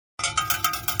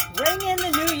Bring in the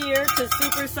new year to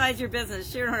supersize your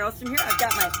business. Sharon Horostin here. I've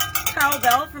got my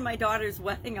cowbell from my daughter's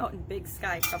wedding out in Big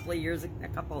Sky a couple of years, I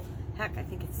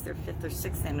think it's their 5th or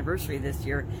 6th anniversary this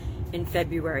year in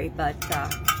February, but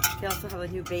they also have a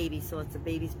new baby, so it's a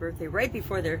baby's birthday right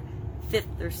before their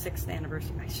 5th or 6th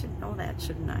anniversary. I should know that,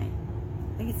 shouldn't I?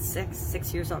 I think it's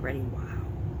 6 years already. Wow.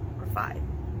 Or 5.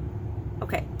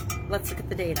 Okay, let's look at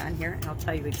the date on here and I'll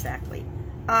tell you exactly.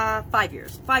 5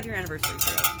 years. 5-year anniversary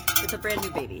today. It's a brand new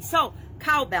baby. So,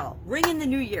 cowbell, ring in the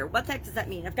new year. What the heck does that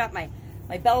mean? I've got my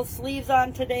bell sleeves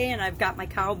on today and I've got my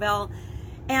cowbell.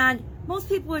 And most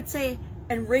people would say,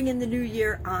 and ring in the new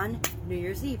year on New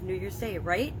Year's Eve, New Year's Day,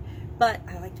 right? But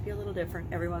I like to be a little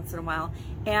different every once in a while.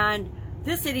 And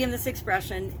this idiom, this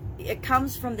expression, it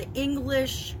comes from the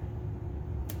English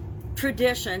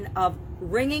tradition of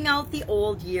ringing out the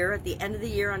old year at the end of the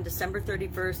year on December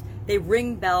 31st. They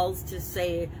ring bells to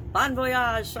say bon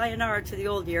voyage, sayonara to the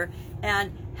old year,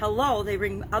 and hello, they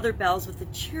ring other bells with a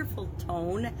cheerful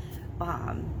tone,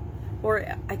 or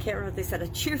I can't remember what they said, a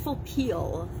cheerful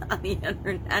peal on the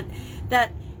internet.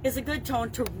 That is a good tone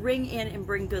to ring in and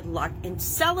bring good luck and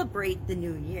celebrate the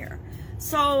new year.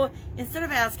 So instead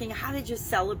of asking, how did you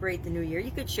celebrate the new year?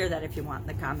 You could share that if you want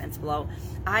in the comments below.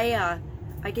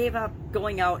 I gave up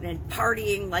going out and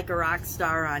partying like a rock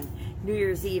star on New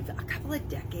Year's Eve a couple of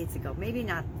decades ago. Maybe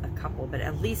not a couple, but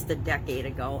at least a decade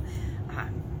ago.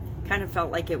 Kind of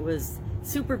felt like it was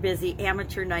super busy,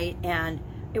 amateur night, and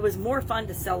it was more fun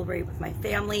to celebrate with my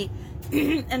family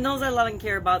and those I love and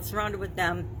care about, surrounded with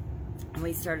them. And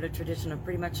we started a tradition of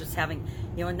pretty much just having,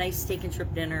 a nice steak and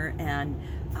shrimp dinner and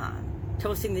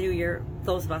toasting the new year.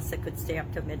 Those of us that could stay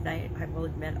up to midnight, I will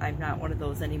admit I'm not one of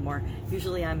those anymore.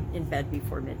 Usually I'm in bed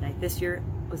before midnight. This year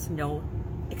was no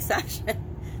exception.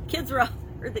 Kids were up,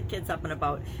 or the kids up and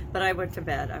about, but I went to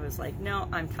bed. I was like, no,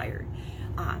 I'm tired.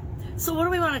 So what do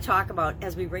we want to talk about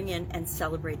as we ring in and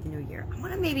celebrate the new year? I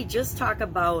want to maybe just talk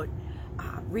about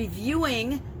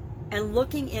reviewing and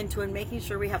looking into and making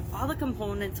sure we have all the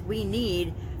components we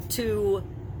need to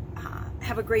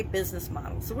have a great business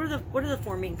model. So what are the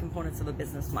 4 main components of a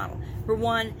business model? For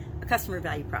one, a customer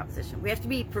value proposition. We have to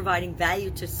be providing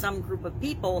value to some group of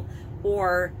people,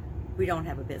 or we don't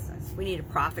have a business. We need a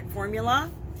profit formula.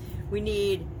 We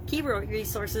need key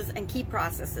resources and key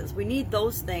processes. We need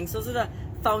those things. Those are the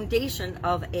foundation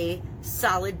of a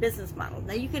solid business model.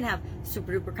 Now, you can have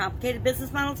super duper complicated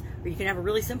business models, or you can have a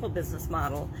really simple business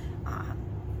model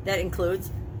that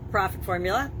includes profit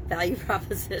formula, value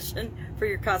proposition for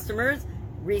your customers,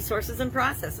 resources and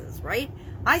processes, right?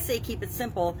 I say keep it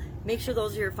simple. Make sure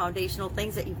those are your foundational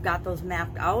things, that you've got those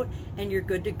mapped out and you're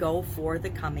good to go for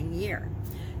the coming year.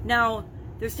 Now,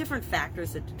 there's different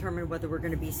factors that determine whether we're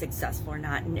going to be successful or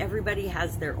not, and everybody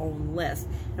has their own list.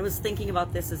 I was thinking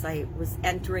about this as I was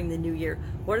entering the new year.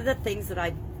 What are the things that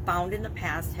I found in the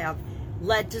past have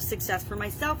led to success for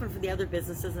myself and for the other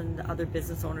businesses and the other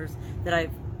business owners that I've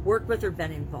worked with or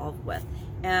been involved with?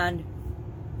 And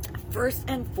first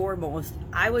and foremost,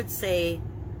 I would say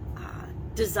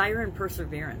desire and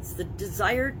perseverance. The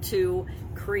desire to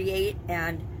create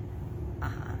and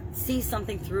see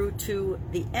something through to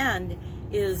the end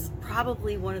is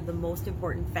probably one of the most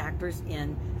important factors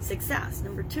in success.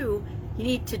 Number 2, you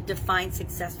need to define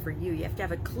success for you. You have to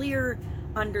have a clear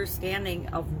understanding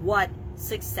of what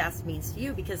success means to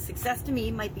you, because success to me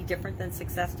might be different than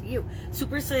success to you.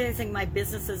 Supersizing my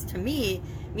businesses to me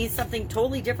means something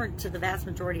totally different to the vast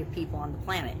majority of people on the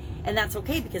planet. And that's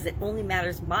okay, because it only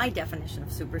matters my definition of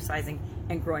supersizing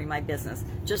and growing my business.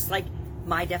 Just like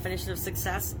my definition of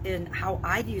success and how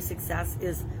I view success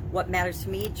is what matters to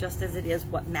me, just as it is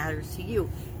what matters to you.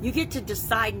 You get to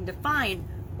decide and define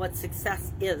what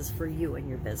success is for you and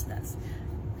your business.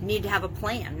 You need to have a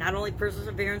plan, not only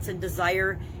perseverance and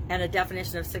desire and a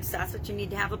definition of success, but you need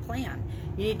to have a plan.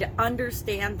 You need to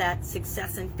understand that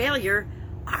success and failure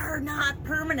are not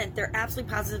permanent. They're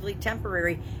absolutely positively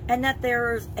temporary, and that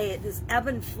there's this ebb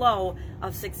and flow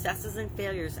of successes and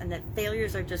failures, and that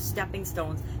failures are just stepping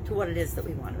stones to what it is that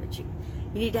we want to achieve.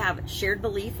 You need to have shared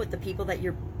belief with the people that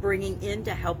you're bringing in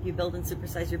to help you build and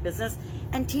supersize your business,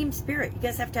 and team spirit. You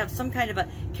guys have to have some kind of a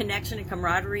connection and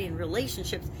camaraderie and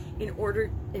relationships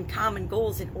in common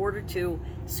goals in order to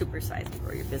supersize and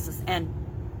grow your business and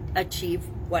achieve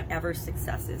whatever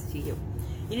success is to you.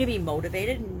 You need to be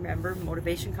motivated, and remember,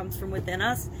 motivation comes from within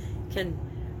us. You can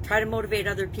try to motivate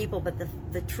other people, but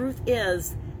the truth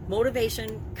is,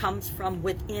 motivation comes from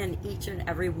within each and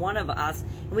every one of us,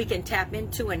 and we can tap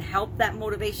into and help that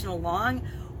motivation along,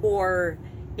 or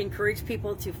encourage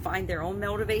people to find their own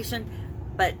motivation.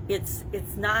 But it's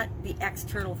not the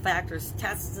external factors.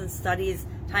 Tests and studies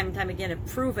time and time again have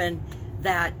proven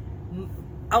that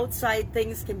outside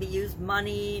things can be used,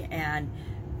 money and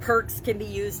perks can be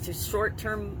used to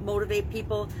short-term motivate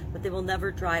people, but they will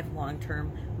never drive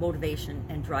long-term motivation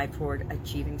and drive toward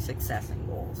achieving success and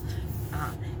goals.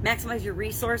 Maximize your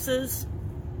resources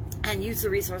and use the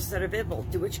resources that are available.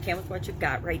 Do what you can with what you've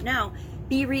got right now.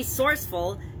 Be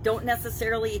resourceful. Don't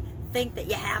necessarily think that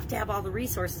you have to have all the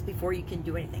resources before you can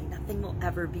do anything. Nothing will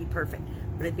ever be perfect,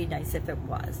 but it'd be nice if it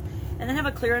was. And then have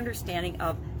a clear understanding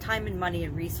of time and money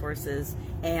and resources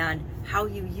and how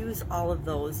you use all of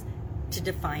those to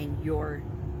define your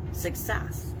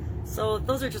success. So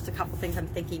those are just a couple things I'm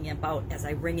thinking about as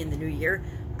I ring in the new year.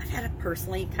 I've had a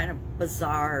personally kind of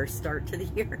bizarre start to the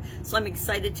year, so I'm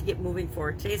excited to get moving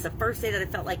forward. Today's the first day that I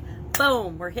felt like,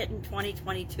 boom, we're hitting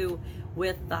 2022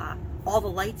 with all the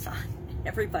lights on.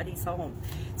 Everybody's home.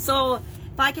 So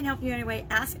if I can help you anyway,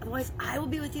 ask. Otherwise, I will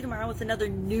be with you tomorrow with another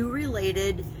new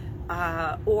related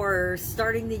or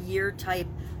starting the year type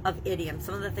of idiom.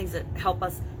 Some of the things that help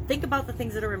us think about the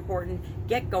things that are important,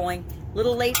 get going. A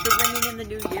little late for ringing in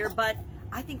the new year, but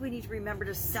I think we need to remember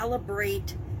to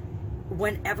celebrate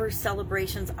whenever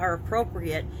celebrations are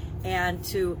appropriate and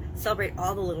to celebrate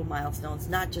all the little milestones,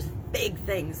 not just big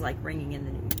things like ringing in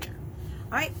the new year.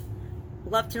 All right.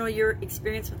 Love to know your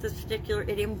experience with this particular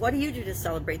idiom. What do you do to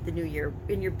celebrate the new year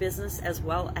in your business as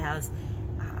well as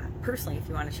personally, if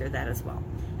you want to share that as well?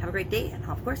 Have a great day, and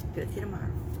I'll, of course, be with you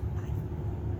tomorrow.